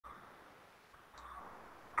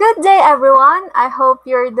Good day, everyone. I hope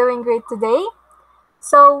you're doing great today.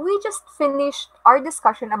 So, we just finished our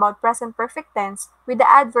discussion about present perfect tense with the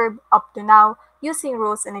adverb up to now using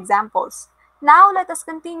rules and examples. Now, let us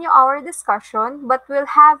continue our discussion, but we'll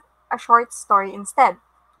have a short story instead.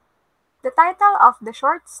 The title of the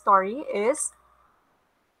short story is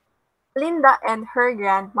Linda and Her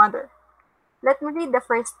Grandmother. Let me read the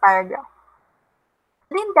first paragraph.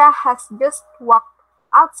 Linda has just walked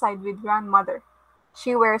outside with grandmother.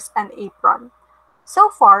 She wears an apron. So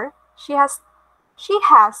far, she has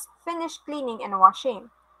finished cleaning and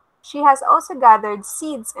washing. She has also gathered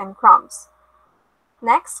seeds and crumbs.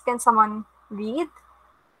 Next, can someone read?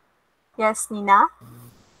 Yes, Nina?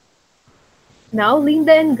 Now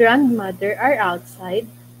Linda and grandmother are outside.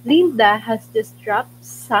 Linda has just dropped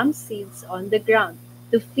some seeds on the ground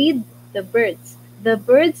to feed the birds. The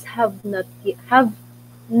birds have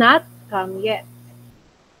not come yet.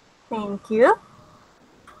 Thank you.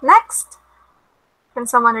 Next, can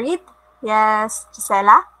someone read? Yes,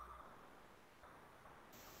 Gisela?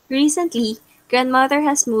 Recently, grandmother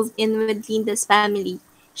has moved in with Linda's family.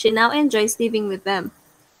 She now enjoys living with them.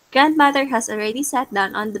 Grandmother has already sat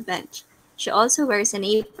down on the bench. She also wears an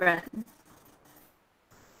apron.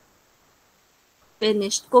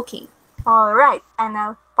 Finished cooking. All right,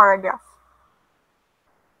 and paragraph.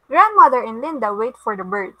 Grandmother and Linda wait for the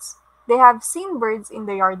birds. They have seen birds in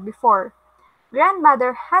the yard before.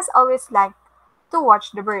 Grandmother has always liked to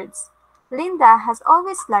watch the birds. Linda has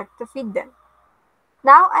always liked to feed them.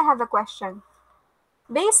 Now I have a question.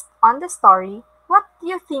 Based on the story, what do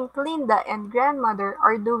you think Linda and grandmother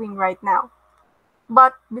are doing right now?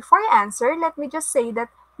 But before you answer, let me just say that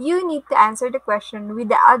you need to answer the question with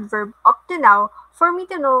the adverb up to now for me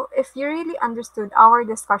to know if you really understood our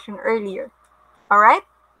discussion earlier. Alright?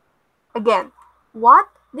 Again, what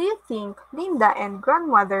do you think Linda and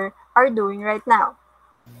grandmother are doing right now?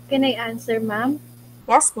 Can I answer, ma'am?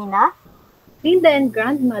 Yes, Nina? Linda and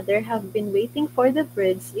grandmother have been waiting for the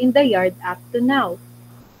birds in the yard up to now.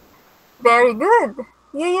 Very good.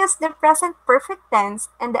 You used the present perfect tense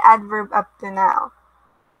and the adverb up to now.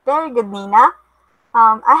 Very good, Nina.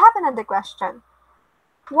 I have another question.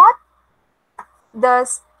 What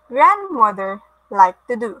does grandmother like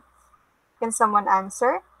to do? Can someone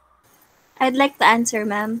answer? I'd like to answer,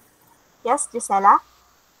 ma'am. Yes, Gisela?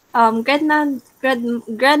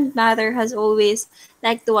 Grandmother has always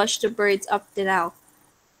liked to watch the birds up to now.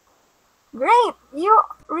 Great! You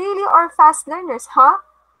really are fast learners, huh?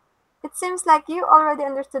 It seems like you already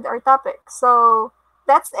understood our topic. So,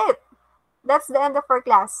 that's it. That's the end of our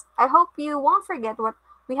class. I hope you won't forget what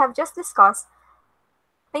we have just discussed.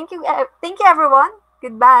 Thank you everyone.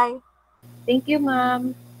 Goodbye. Thank you,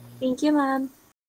 ma'am. Thank you, ma'am.